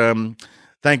called?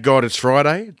 Thank God It's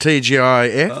Friday.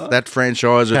 TGIF, that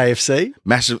franchise. KFC?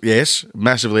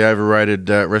 Massively overrated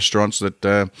restaurants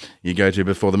that you go to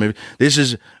before the movie. This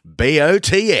is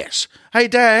BOTS. Hey,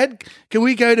 Dad, can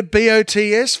we go to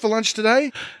BOTS for lunch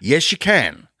today? Yes, you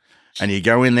can. And you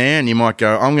go in there and you might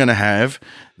go, I'm going to have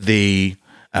the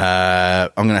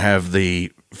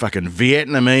fucking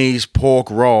Vietnamese pork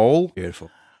roll.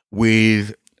 Beautiful.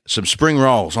 With some spring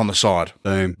rolls on the side.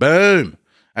 Boom. Boom.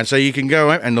 And so you can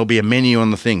go out and there'll be a menu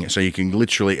on the thing. So you can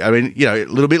literally, a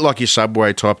little bit like your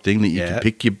Subway type thing that you can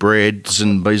pick your breads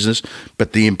and business.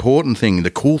 But the important thing,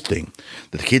 the cool thing,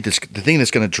 the thing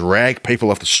that's going to drag people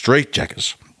off the street,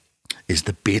 Jackers, is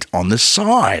the bit on the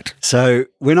side. So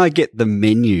when I get the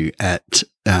menu at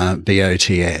BOTS.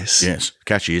 Yes.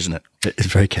 Catchy, isn't it? It's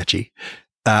very catchy.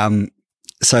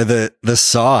 So the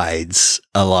sides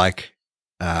are like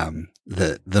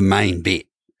the main bit.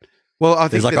 Well, I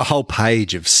think there's like a whole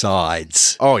page of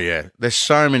sides. Oh yeah, there's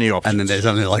so many options, and then there's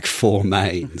only like 4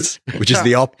 mains, which is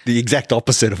the exact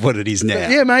opposite of what it is now.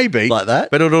 Yeah, maybe like that.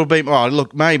 But it'll be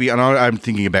maybe. And I'm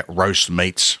thinking about roast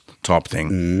meats type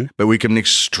thing, but we can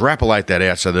extrapolate that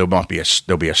out. So there'll be a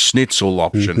schnitzel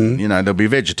option. There'll be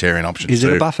vegetarian options. Is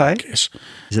it a buffet? Yes.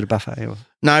 Is it a buffet? Or?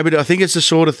 No, but I think it's the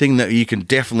sort of thing that you can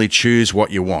definitely choose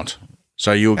what you want.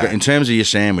 So you'll go, in terms of your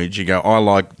sandwich, you go, I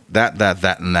like that,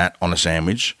 and that on a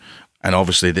sandwich. And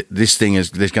obviously, this thing there's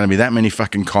going to be that many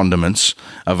fucking condiments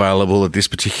available at this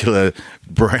particular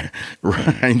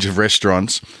range of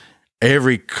restaurants.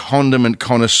 Every condiment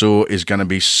connoisseur is going to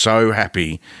be so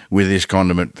happy with this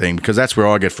condiment thing because that's where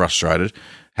I get frustrated.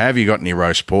 Have you got any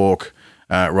roast pork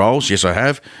rolls? Yes, I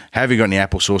have. Have you got any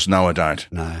applesauce? No, I don't.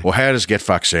 No. Well, how does get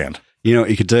fuck sound? You know what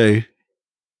you could do?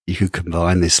 You could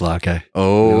combine this, Larko.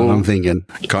 Oh, You know what I'm thinking?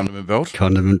 condiment belt.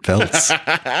 Condiment belts.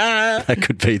 That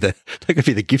could be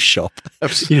the gift shop.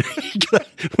 You know,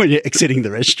 when you're exiting the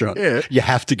restaurant, you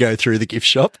have to go through the gift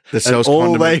shop. That sells and all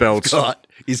condiment they've belts. got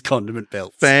is condiment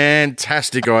belts.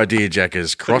 Fantastic idea,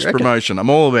 Jackers. Cross promotion. I'm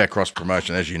all about cross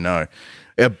promotion, as you know.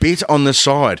 A bit on the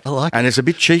side. I like and it's a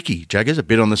bit cheeky, Jaggers, a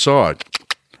bit on the side.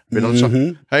 Bit on the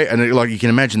side. Hey, and you can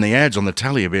imagine the ads on the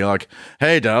telly would be like,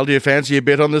 hey, Dale, do you fancy a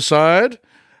bit on the side?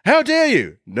 How dare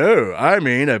you? No, I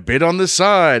mean a bit on the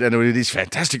side. And it would be this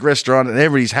fantastic restaurant and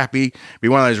everybody's happy. It'd be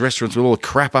one of those restaurants with all the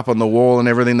crap up on the wall and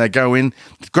everything. They go in.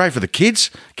 It's great for the kids.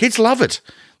 Kids love it.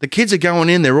 The kids are going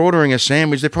in, they're ordering a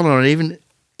sandwich. They're probably not even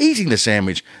eating the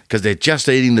sandwich because they're just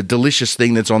eating the delicious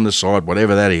thing that's on the side,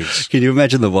 whatever that is. Can you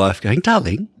imagine the wife going,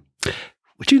 darling,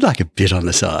 would you like a bit on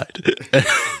the side?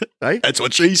 Hey? That's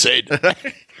what she said.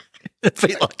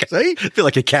 It'd be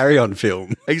like a carry-on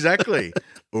film. Exactly.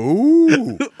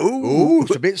 Ooh,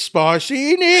 it's a bit spicy,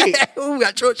 isn't it? Oh,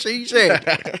 that's what she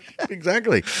said.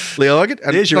 Exactly. Lee, I like it.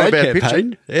 And There's your not a ad bad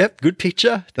campaign. picture. Yep, good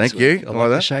picture. Thank you. I I like like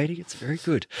the that. shading. It's very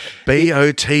good.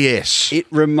 BOTS.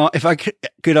 If I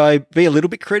could I be a little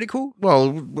bit critical?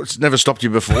 Well, it's never stopped you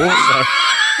before. So.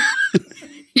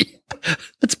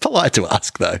 It's polite to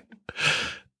ask, though.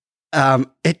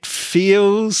 It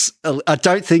feels. I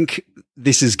don't think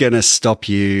this is going to stop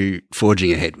you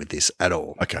forging ahead with this at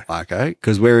all. Okay.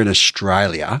 Because we're in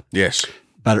Australia, Yes.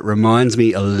 but it reminds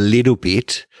me a little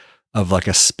bit of like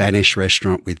a Spanish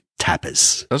restaurant with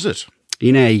tapas. Does it?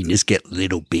 You know, you just get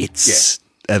little bits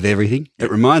of everything.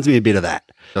 It reminds me a bit of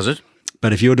that. Does it?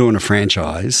 But if you're doing a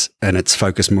franchise and it's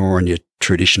focused more on your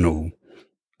traditional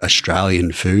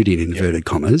Australian food, in inverted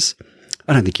commas,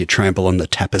 I don't think you trample on the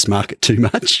tapas market too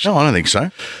much. No, I don't think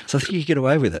so. So I think you get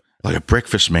away with it. Like a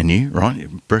breakfast menu, right?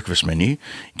 Breakfast menu.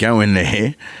 Go in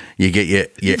there. You get your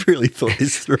You've really thought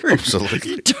this through.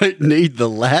 Absolutely. You don't need the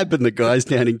lab and the guys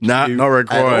down in No, queue not at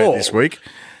required all. this week.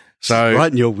 So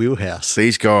Right in your wheelhouse.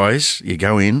 these guys, you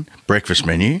go in, breakfast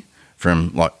menu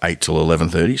from like 8 till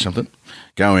 11:30, something.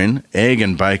 Go in, egg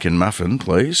and bacon muffin,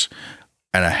 please,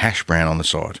 and a hash brown on the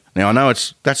side. Now, I know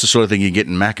that's the sort of thing you get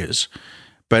in Macca's,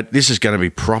 but this is going to be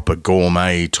proper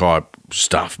gourmet type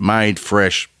stuff, made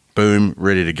fresh, boom,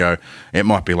 ready to go. It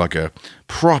might be like a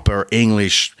proper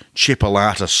English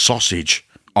chipolata sausage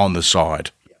on the side.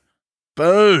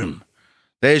 Boom.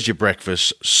 There's your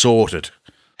breakfast sorted.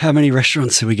 How many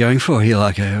restaurants are we going for here,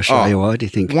 like Australia-wide, do you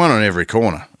think? One on every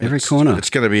corner. Every corner.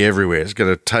 It's going to be everywhere. It's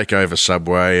going to take over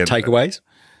Subway. And Takeaways?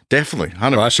 definitely,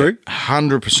 100%. Drive-through?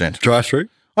 100%. Drive-through?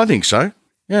 I think so.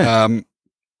 Yeah.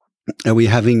 Are we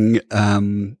having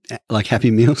like Happy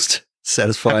Meals to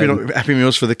satisfy Happy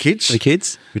Meals for the kids? the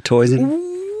kids with toys in?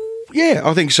 Yeah,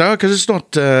 I think so, because it's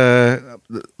not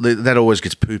that always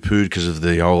gets poo-pooed because of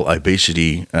the whole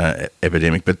obesity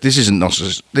epidemic. But this isn't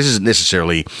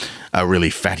necessarily a really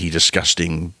fatty,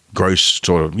 disgusting, gross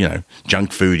sort of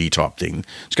junk foody type thing.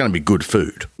 It's going to be good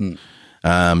food.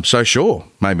 So sure,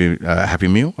 maybe a Happy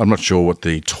Meal. I'm not sure what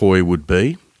the toy would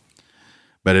be,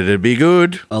 but it'd be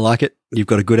good. I like it. You've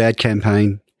got a good ad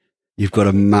campaign. You've got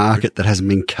a market that hasn't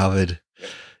been covered.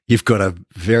 You've got a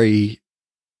very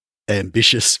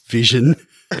ambitious vision,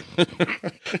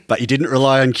 but you didn't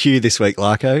rely on Q this week,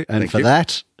 Larko, and Thank for you.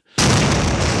 that,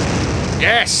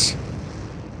 Yes.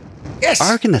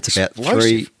 I reckon that's about Explosive.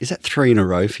 3. Is that 3 in a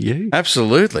row for you?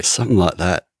 Absolutely. Something like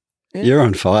that. You're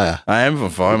on fire. I am on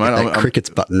fire, mate. That crickets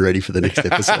button ready for the next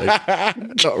episode.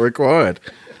 Not required.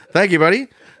 Thank you, buddy.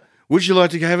 Would you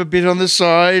like to have a bit on the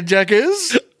side,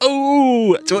 Jackers?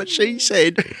 Oh, that's what she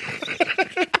said.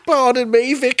 Pardon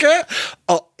me, Vicar.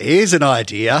 Oh, here's an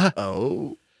idea.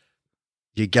 Oh.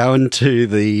 You're going to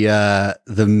the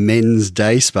men's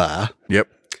day spa. Yep.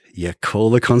 You call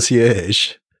the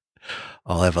concierge.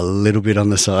 I'll have a little bit on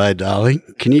the side, darling.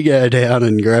 Can you go down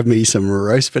and grab me some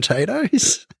roast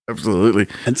potatoes Absolutely.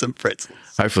 and some pretzels?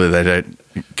 Hopefully they don't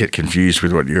get confused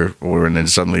with what you're ordering and then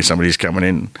suddenly somebody's coming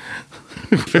in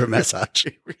For a massage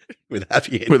with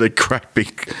happy ending. with a great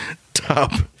big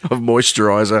tub of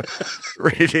moisturiser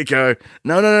ready to go.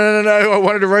 No. I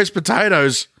wanted roast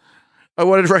potatoes.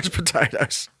 On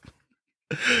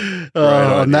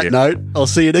that idea. note, I'll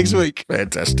see you next week.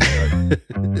 Fantastic.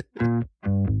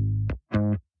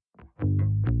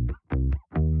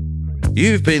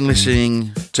 You've been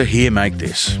listening to Here Make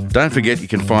This. Don't forget you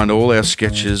can find all our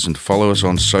sketches and follow us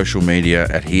on social media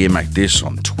at Here Make This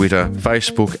on Twitter,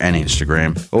 Facebook and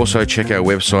Instagram. Also check our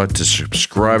website to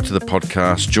subscribe to the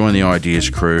podcast, join the Ideas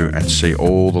crew and see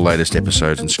all the latest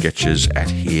episodes and sketches at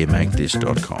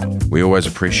HereMakeThis.com. We always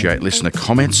appreciate listener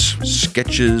comments,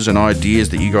 sketches and ideas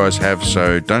that you guys have,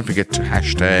 so don't forget to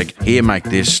hashtag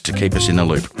HereMakeThis to keep us in the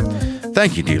loop.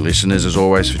 Thank you, dear listeners, as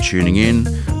always, for tuning in.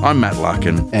 I'm Matt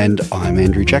Larkin. And I'm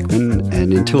Andrew Jackman.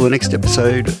 And until the next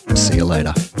episode, see you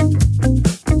later.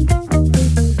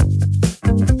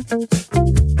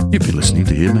 You've been listening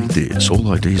to Here Make This.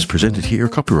 All ideas presented here are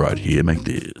copyright Here Make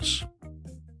This.